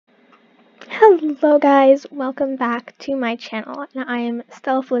Hello guys, welcome back to my channel, and I am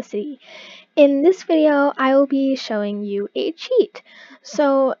Stella Felicity. In this video, I will be showing you a cheat.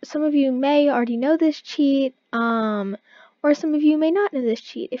 So some of you may already know this cheat, or some of you may not know this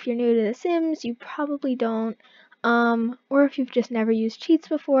cheat. If you're new to The Sims, you probably don't, or if you've just never used cheats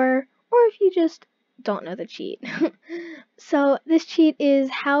before, or if you just don't know the cheat. So this cheat is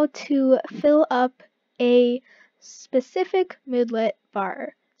how to fill up a specific Moodlet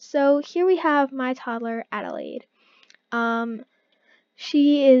bar. So here we have my toddler Adelaide.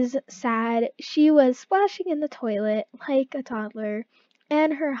 She is sad. She was splashing in the toilet like a toddler,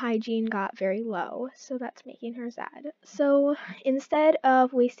 and her hygiene got very low, so that's making her sad. So instead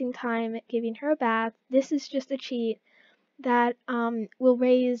of wasting time giving her a bath, this is just a cheat that will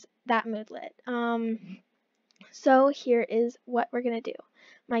raise that Moodlet. So here is what we're gonna do.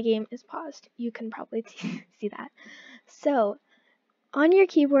 My game is paused. You can probably see that. So on your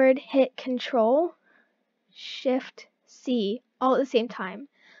keyboard, hit Control, Shift, C all at the same time.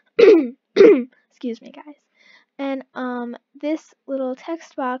 Excuse me, guys. And this little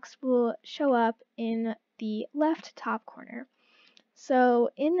text box will show up in the left top corner. So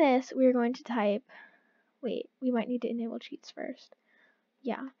in this, we're going to type. Wait, we might need to enable cheats first.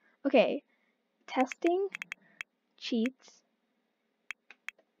 Yeah. Okay. Testing cheats.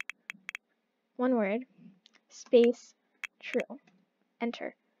 One word. Space. True.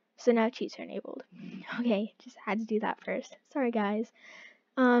 Enter. So now cheats are enabled. Okay, just had to do that first. Sorry guys.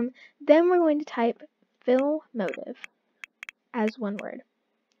 Then we're going to type fill motive as one word.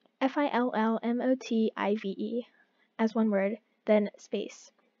 FILLMOTIVE as one word, then space.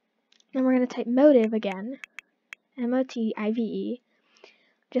 Then we're going to type motive again, MOTIVE,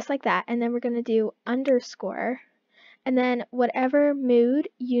 just like that. And then we're going to do underscore. And then whatever mood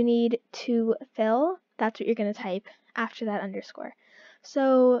you need to fill, that's what you're going to type after that underscore.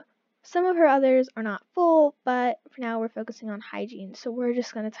 So some of her others are not full, but for now we're focusing on hygiene, so we're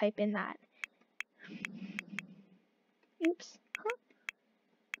just going to type in that. Oops. Huh?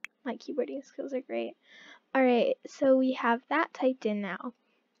 My keyboarding skills are great. Alright, so we have that typed in now,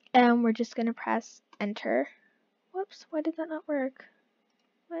 and we're just going to press enter. Whoops, why did that not work?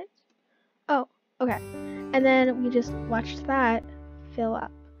 What? Oh, okay. And then we just watched that fill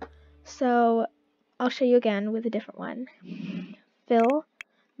up. So I'll show you again with a different one. Fill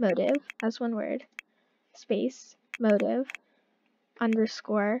motive as one word, space, motive,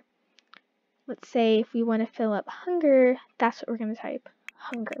 underscore. Let's say if we want to fill up hunger, that's what we're going to type,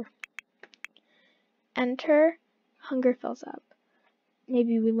 hunger. Enter, hunger fills up.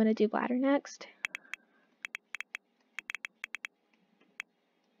 Maybe we want to do bladder next.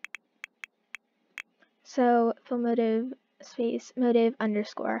 So fill motive, space, motive,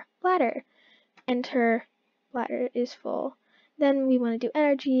 underscore, bladder. Enter, bladder is full. Then we want to do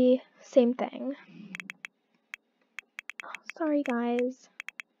energy, same thing. Oh, sorry guys.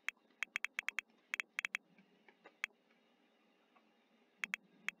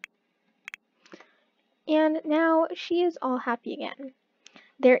 And now she is all happy again.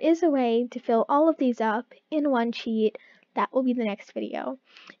 There is a way to fill all of these up in one cheat. That will be the next video.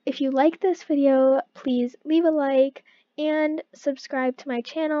 If you like this video, please leave a like and subscribe to my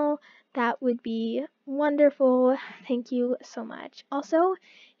channel. That would be wonderful. Thank you so much. Also,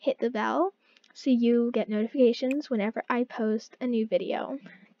 hit the bell so you get notifications whenever I post a new video.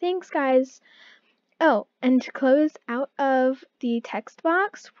 Thanks, guys. Oh, and to close out of the text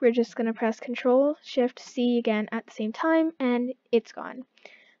box, we're just going to press Control Shift C again at the same time, and it's gone.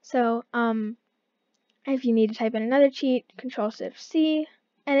 So, if you need to type in another cheat, Control Shift C,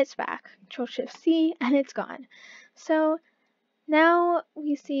 and it's back. Control Shift C, and it's gone. So now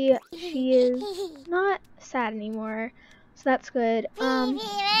we see she is not sad anymore, so that's good.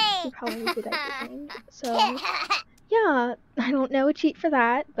 She probably needs a diaper change. So yeah, I don't know a cheat for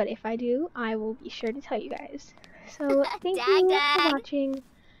that, but if I do, I will be sure to tell you guys. So thank you for watching.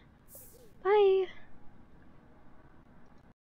 Bye!